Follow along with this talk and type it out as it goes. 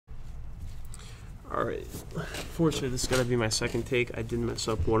Alright, fortunately this is going to be my second take. I did mess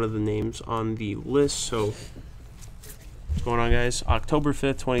up one of the names on the list, so what's going on, guys? October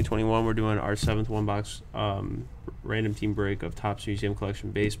 5th, 2021, we're doing our 7th one-box random team break of Topps Museum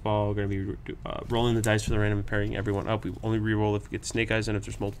Collection Baseball. We're going to be rolling the dice for the random and pairing everyone up. We only re-roll if we get snake eyes, and if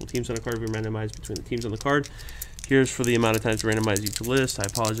there's multiple teams on the card, we randomize between the teams on the card. Here's for the amount of times to randomize each list. I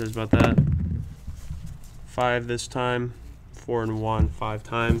apologize about that. 5 this time, 4 and 1, 5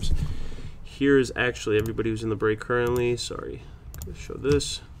 times. Here is actually everybody who's in the break currently. Sorry, I'm going to show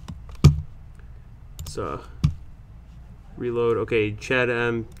this. It's reload. Okay, Chad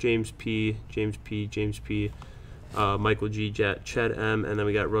M, James P, Michael G, Chad M, and then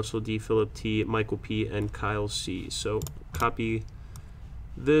we got Russell D, Philip T, Michael P, and Kyle C. So copy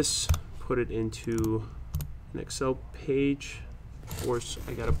this, put it into an Excel page. Of course,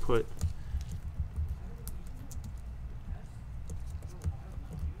 I gotta put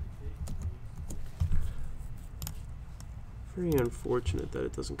very unfortunate that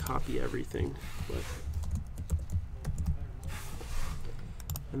it doesn't copy everything, but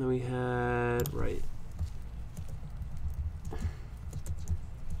and then we had right.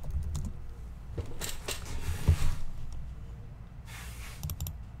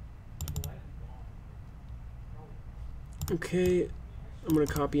 Okay, I'm going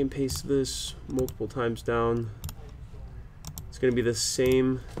to copy and paste this multiple times down. It's going to be the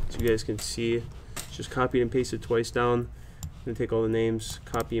same, so you guys can see. Just copy and paste it twice down. I'm going to take all the names,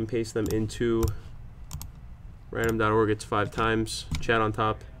 copy and paste them into random.org. It's 5 times. Chad on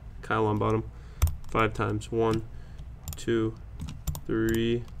top, Kyle on bottom. 5 times. 1, 2,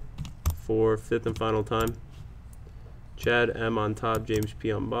 3, 4. 5th and final time. Chad M on top, James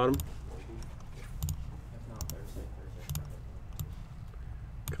P on bottom.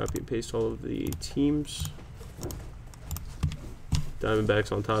 Copy and paste all of the teams.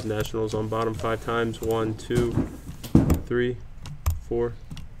 Diamondbacks on top, Nationals on bottom. 5 times. 1, 2, 3, 4.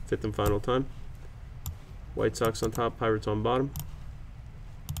 5th and final time. White Sox on top, Pirates on bottom.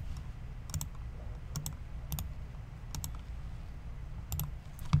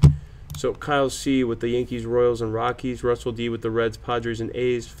 So Kyle C with the Yankees, Royals, and Rockies. Russell D with the Reds, Padres, and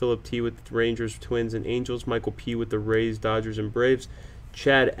A's. Philip T with the Rangers, Twins, and Angels. Michael P with the Rays, Dodgers, and Braves.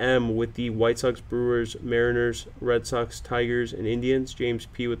 Chad M with the White Sox, Brewers, Mariners, Red Sox, Tigers, and Indians. James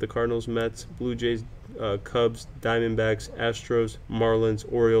P with the Cardinals, Mets, Blue Jays, Cubs, Diamondbacks, Astros, Marlins,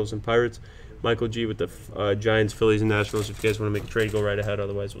 Orioles, and Pirates. Michael G with the Giants, Phillies, and Nationals. If you guys want to make a trade, go right ahead.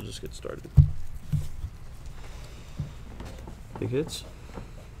 Otherwise, we'll just get started. Big hits.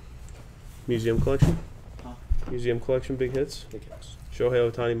 Museum collection. Museum collection. Big hits. Big hits.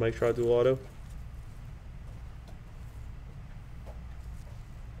 Shohei Ohtani, Mike Trout, dual auto.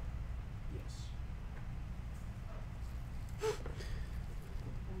 Yes.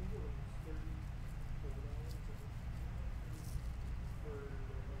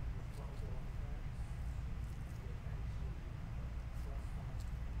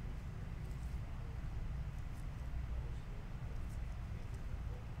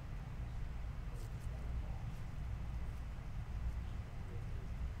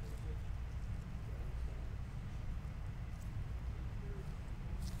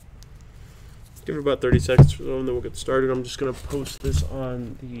 Give it about 30 seconds or so, and then we'll get started. I'm just going to post this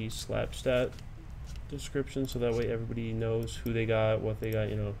on the Slapstat description so that way everybody knows who they got, what they got,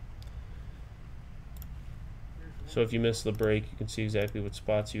 you know. So if you miss the break, you can see exactly what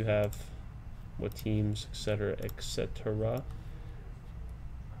spots you have, what teams, etc., etc.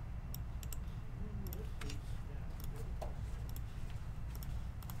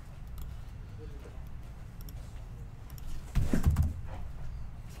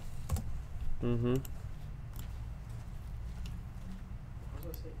 Mm-hmm.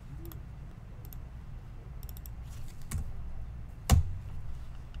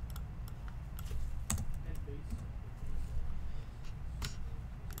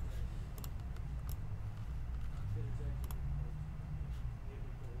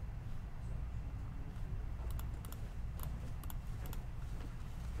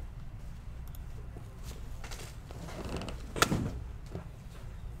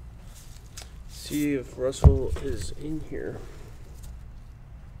 See if Russell is in here.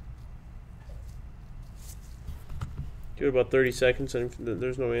 Give it about 30 seconds, and if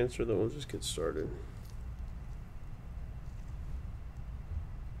there's no answer, then we'll just get started.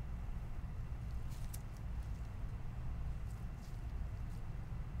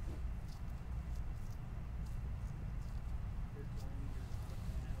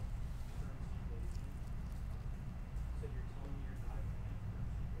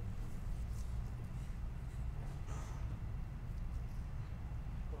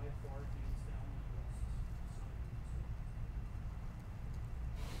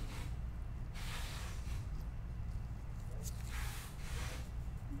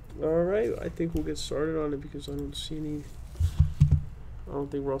 right, I think we'll get started on it because I don't see any. I don't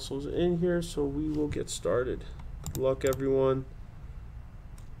think Russell's in here, so we will get started. Good luck, everyone.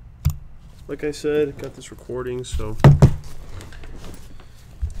 Like I said, got this recording, so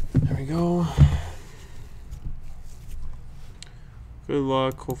there we go. Good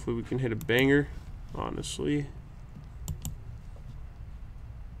luck. Hopefully we can hit a banger, honestly.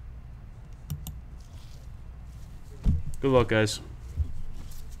 Good luck, guys.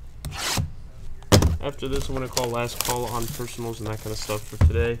 After this, I'm going to call last call on personals and that kind of stuff for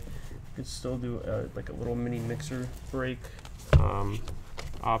today. You can still do like a little mini mixer break.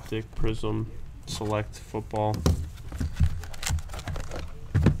 Optic, Prism, Select, Football.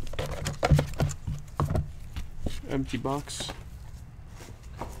 Empty box.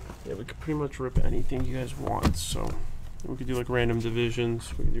 Yeah, we could pretty much rip anything you guys want. So we could do like random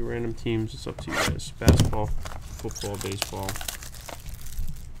divisions. We can do random teams. It's up to you guys. Basketball, football, baseball.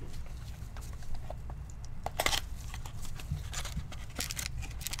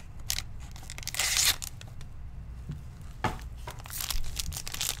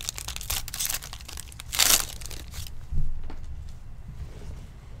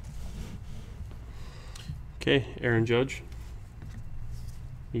 Okay, Aaron Judge,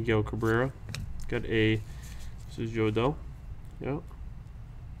 Miguel Cabrera, got a, this is Joe Adell, yeah,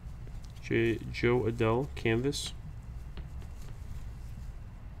 Joe Adell canvas,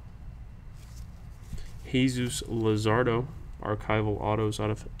 Jesus Luzardo, archival autos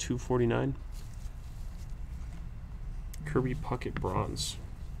out of 249, Kirby Puckett bronze.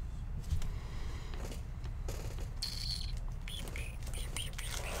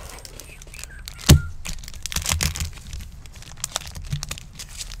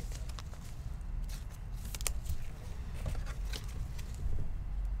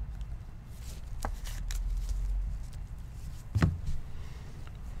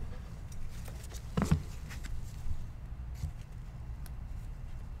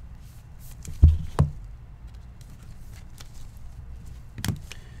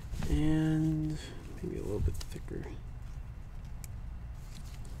 And maybe a little bit thicker.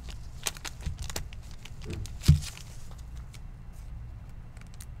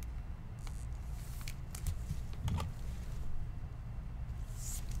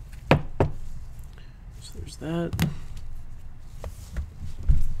 So there's that.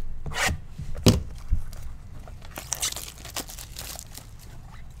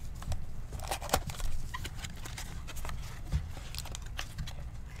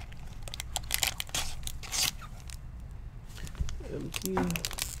 Empty.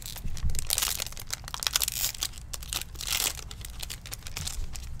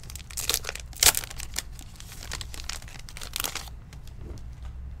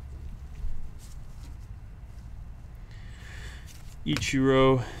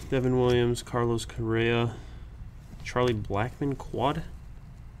 Ichiro, Devin Williams, Carlos Correa, Charlie Blackmon quad,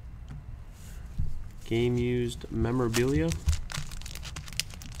 game used memorabilia.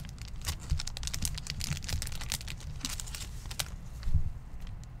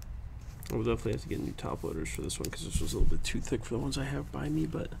 I will definitely have to get new top loaders for this one because this was a little bit too thick for the ones I have by me.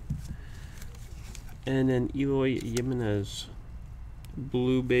 But and then Eloy Jimenez,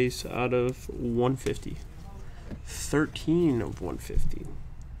 blue base out of 150, 13 of 150.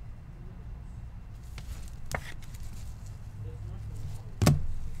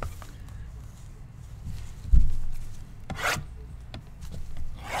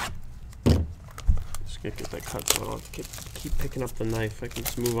 Get that cut so I don't have to keep picking up the knife. I can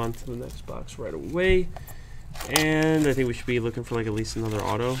just move on to the next box right away. And I think we should be looking for like at least another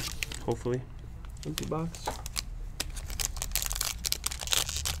auto, hopefully. Empty box.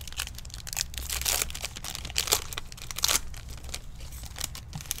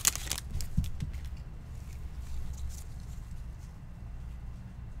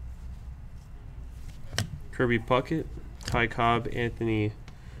 Kirby Puckett, Ty Cobb, Anthony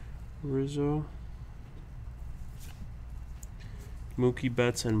Rizzo, Mookie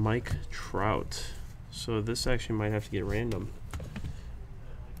Betts, and Mike Trout. So this actually might have to get random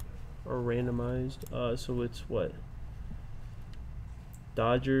or randomized. So it's what?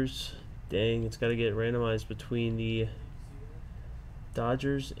 Dodgers. Dang, it's got to get randomized between the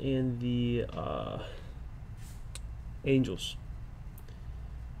Dodgers and the Angels.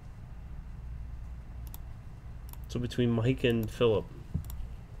 So between Mike and Phillip.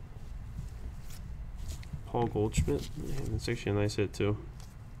 Paul Goldschmidt. Yeah, that's actually a nice hit too.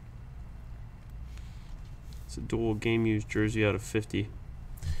 It's a dual game used jersey out of 50.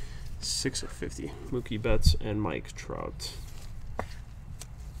 6 of 50. Mookie Betts and Mike Trout.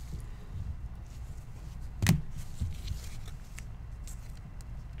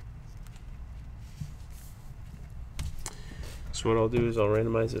 So what I'll do is I'll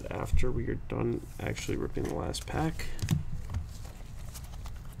randomize it after we are done actually ripping the last pack.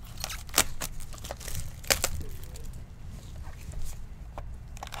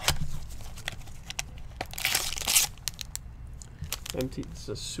 Empty. It's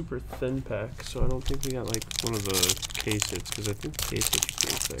a super thin pack, so I don't think we got like one of the case hits, because I think the case hits are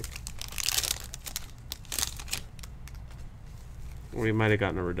pretty thick. We might have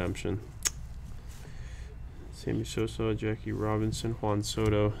gotten a redemption. Sammy Sosa, Jackie Robinson, Juan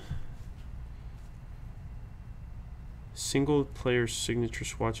Soto. Single player signature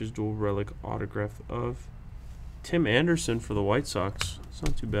swatches dual relic autograph of Tim Anderson for the White Sox. It's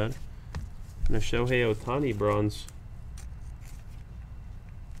not too bad. And a Shohei Ohtani bronze.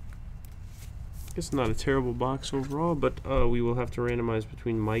 It's not a terrible box overall, but we will have to randomize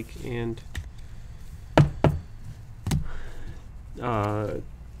between Mike and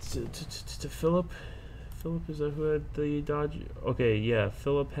Philip. Philip, is that who had the Dodgers? Okay, yeah,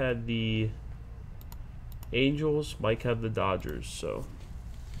 Philip had the Angels, Mike had the Dodgers, so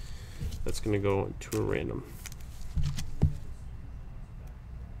that's going to go to a random.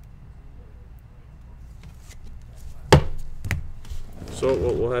 So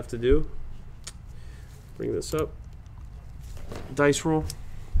what we'll have to do, bring this up, dice roll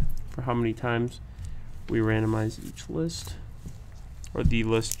for how many times we randomize each list, or the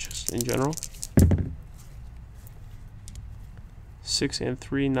list just in general. 6 and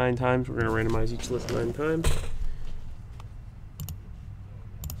 3, 9 times. We're going to randomize each list 9 times.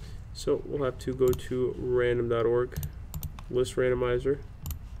 So we'll have to go to random.org, list randomizer.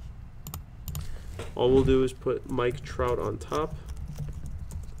 All we'll do is put Mike Trout on top,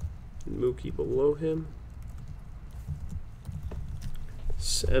 and Mookie below him.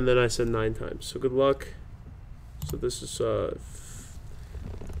 And then I said 9 times. So good luck. So this is, I'll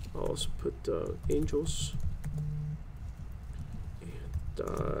also put Angels.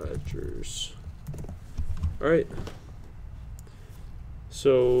 Dodgers. Alright.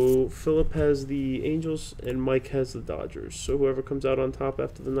 So Philip has the Angels and Mike has the Dodgers. So whoever comes out on top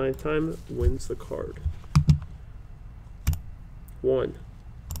after the 9th time wins the card. 1,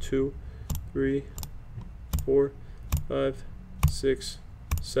 2, 3, 4, 5, 6,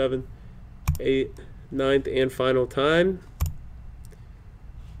 7, 8, 9th and final time.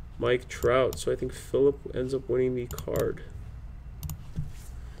 Mike Trout. So I think Philip ends up winning the card.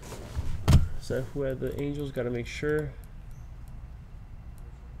 Is that who had the Angels? Got to make sure.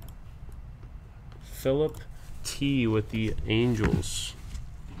 Philip T with the Angels.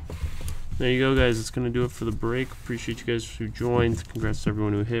 There you go, guys. That's going to do it for the break. Appreciate you guys who joined. Congrats to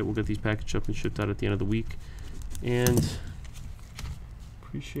everyone who hit. We'll get these packaged up and shipped out at the end of the week. And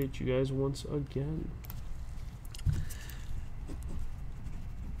appreciate you guys once again.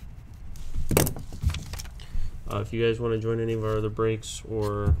 If you guys want to join any of our other breaks,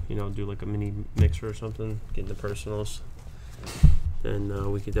 or do like a mini mixer or something, get into personals,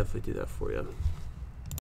 then we could definitely do that for you.